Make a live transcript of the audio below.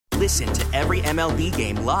Listen to every MLB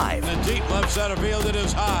game live. In the deep left center field, it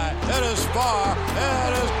is high, it is far,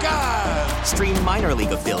 it is gone. Stream minor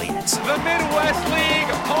league affiliates. The Midwest League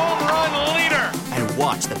home run leader. And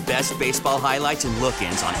watch the best baseball highlights and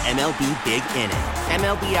look-ins on MLB Big Inning.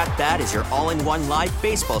 MLB At Bat is your all-in-one live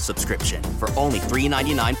baseball subscription for only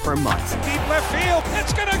 $3.99 per month. Deep left field,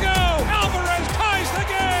 it's gonna go. Alvarez ties the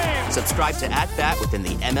game. Subscribe to At Bat within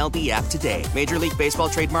the MLB app today. Major League Baseball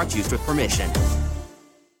trademarks used with permission.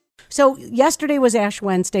 So yesterday was Ash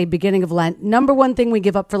Wednesday, beginning of Lent. Number one thing we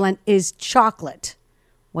give up for Lent is chocolate.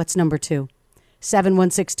 What's number two?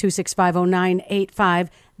 716-265-0985.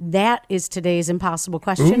 That is today's impossible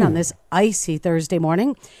question on this icy Thursday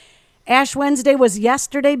morning. Ash Wednesday was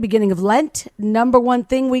yesterday, beginning of Lent. Number one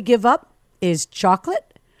thing we give up is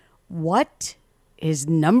chocolate. What is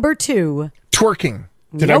number two? Twerking.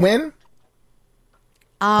 Did Nope. I win?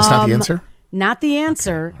 That's not the answer? Not the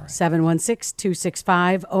answer.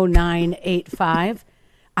 716-265-0985.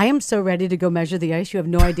 I am so ready to go measure the ice. You have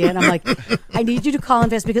no idea. And I'm like, I need you to call in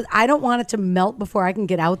fast because I don't want it to melt before I can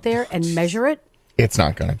get out there and measure it. It's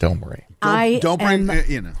not going to. Don't worry. Don't bring,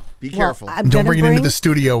 be careful. Don't bring it into the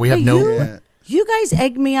studio. We have You guys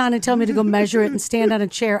egg me on and tell me to go measure it and stand on a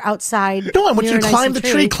chair outside. No, I want near you a to nice climb the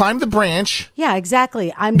tree, climb the branch. Yeah,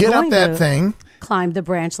 exactly. I'm Get going up that to thing. Climb the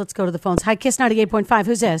branch. Let's go to the phones. Hi, Kiss 98.5.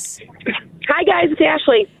 Who's this? Hi, guys. It's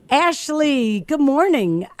Ashley. Ashley, good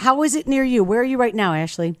morning. How is it near you? Where are you right now,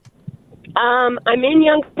 Ashley? I'm in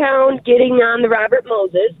Youngstown getting on the Robert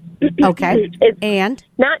Moses. Okay. It's and?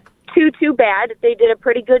 not too bad. They did a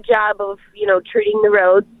pretty good job of, treating the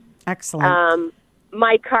roads. Excellent.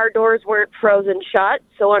 My car doors weren't frozen shut,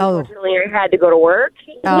 so unfortunately I had to go to work.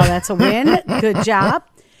 Oh, that's a win. Good job.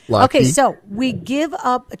 Lucky. Okay, so we give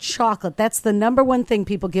up chocolate. That's the number one thing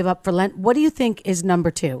people give up for Lent. What do you think is number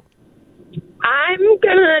two? I'm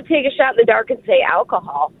going to take a shot in the dark and say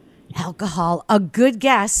alcohol. Alcohol. A good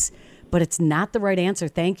guess, but it's not the right answer.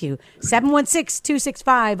 Thank you.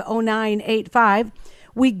 716-265-0985.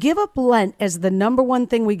 We give up Lent as the number one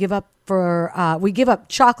thing we give up for, we give up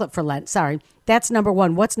chocolate for Lent. Sorry. That's number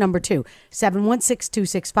one. What's number two?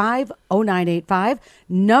 716-265-0985.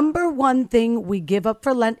 Number one thing we give up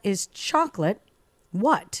for Lent is chocolate.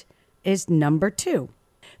 What is number two?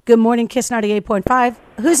 Good morning, Kiss 98.5.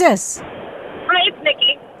 Who's this? Hi, it's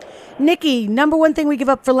Nikki. Nikki, number one thing we give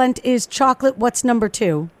up for Lent is chocolate. What's number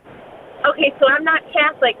two? Okay, so I'm not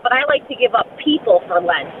Catholic, but I like to give up people for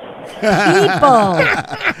Lent. People.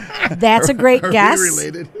 That's a great guess.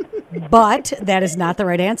 Related. But that is not the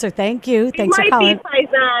right answer. Thank you. Thanks for calling.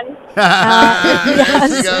 Paisan.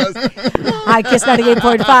 Yes. Hi, Kiss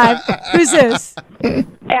 98.5. Who's this?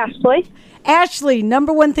 Ashley. Ashley,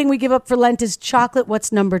 number one thing we give up for Lent is chocolate.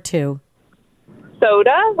 What's number two?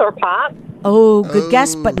 Soda or pop. Oh, good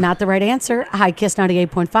guess, but not the right answer. Hi, Kiss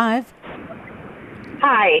 98.5.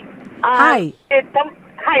 Hi. Hi.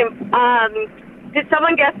 Did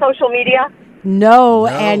someone guess social media? No.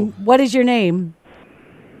 And what is your name?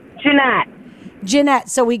 Jeanette. Jeanette.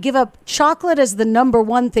 So we give up chocolate as the number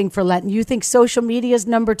one thing for Lent. You think social media is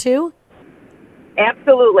number two?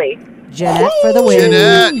 Absolutely. Jeanette for the win.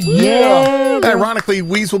 Jeanette. Yeah. Ironically,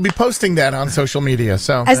 Weeze will be posting that on social media.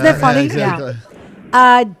 So Isn't that funny? exactly.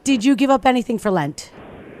 Yeah. Did you give up anything for Lent?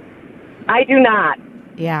 I do not.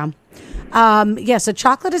 Yeah. So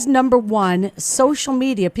chocolate is number one. Social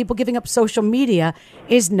media, people giving up social media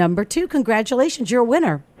is number two. Congratulations. You're a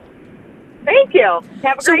winner. Thank you.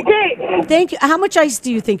 Have a great day. Thank you. How much ice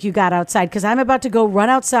do you think you got outside? Because I'm about to go run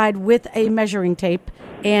outside with a measuring tape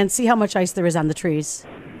and see how much ice there is on the trees.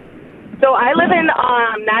 So I live in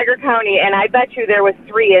Niagara County, and I bet you there was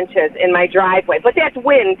 3 inches in my driveway. But that's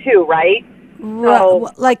wind, too, right? So,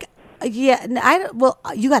 you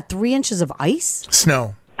got 3 inches of ice?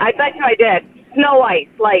 Snow. I bet you I did. Snow ice,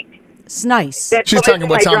 like. It's nice. She's talking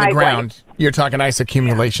what's on the driveway. ground. You're talking ice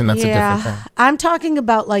accumulation. That's a different thing. I'm talking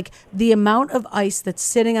about like the amount of ice that's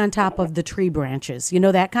sitting on top of the tree branches. You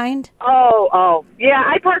know that kind? Oh. Yeah,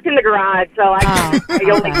 I parked in the garage, so I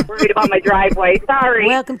only worried about my driveway. Sorry.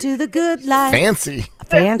 Welcome to the good life. Fancy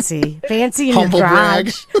in Humble your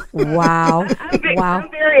garage. Wow. I'm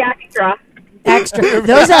very extra.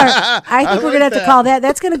 Those are, I think we're going to have to call that.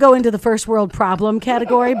 That's going to go into the first world problem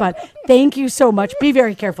category, but thank you so much. Be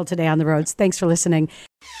very careful today on the roads. Thanks for listening.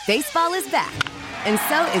 Baseball is back, and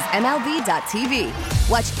so is MLB.tv.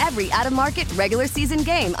 Watch every out-of-market regular season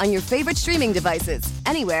game on your favorite streaming devices,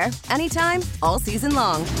 anywhere, anytime, all season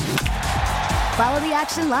long. Follow the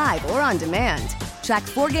action live or on demand. Track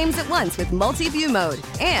 4 games at once with multi-view mode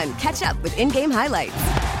and catch up with in-game highlights.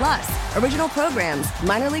 Plus, original programs,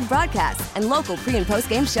 minor league broadcasts, and local pre- and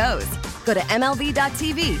post-game shows. Go to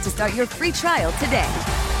MLB.tv to start your free trial today.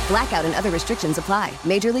 Blackout and other restrictions apply.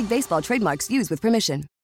 Major League Baseball trademarks used with permission.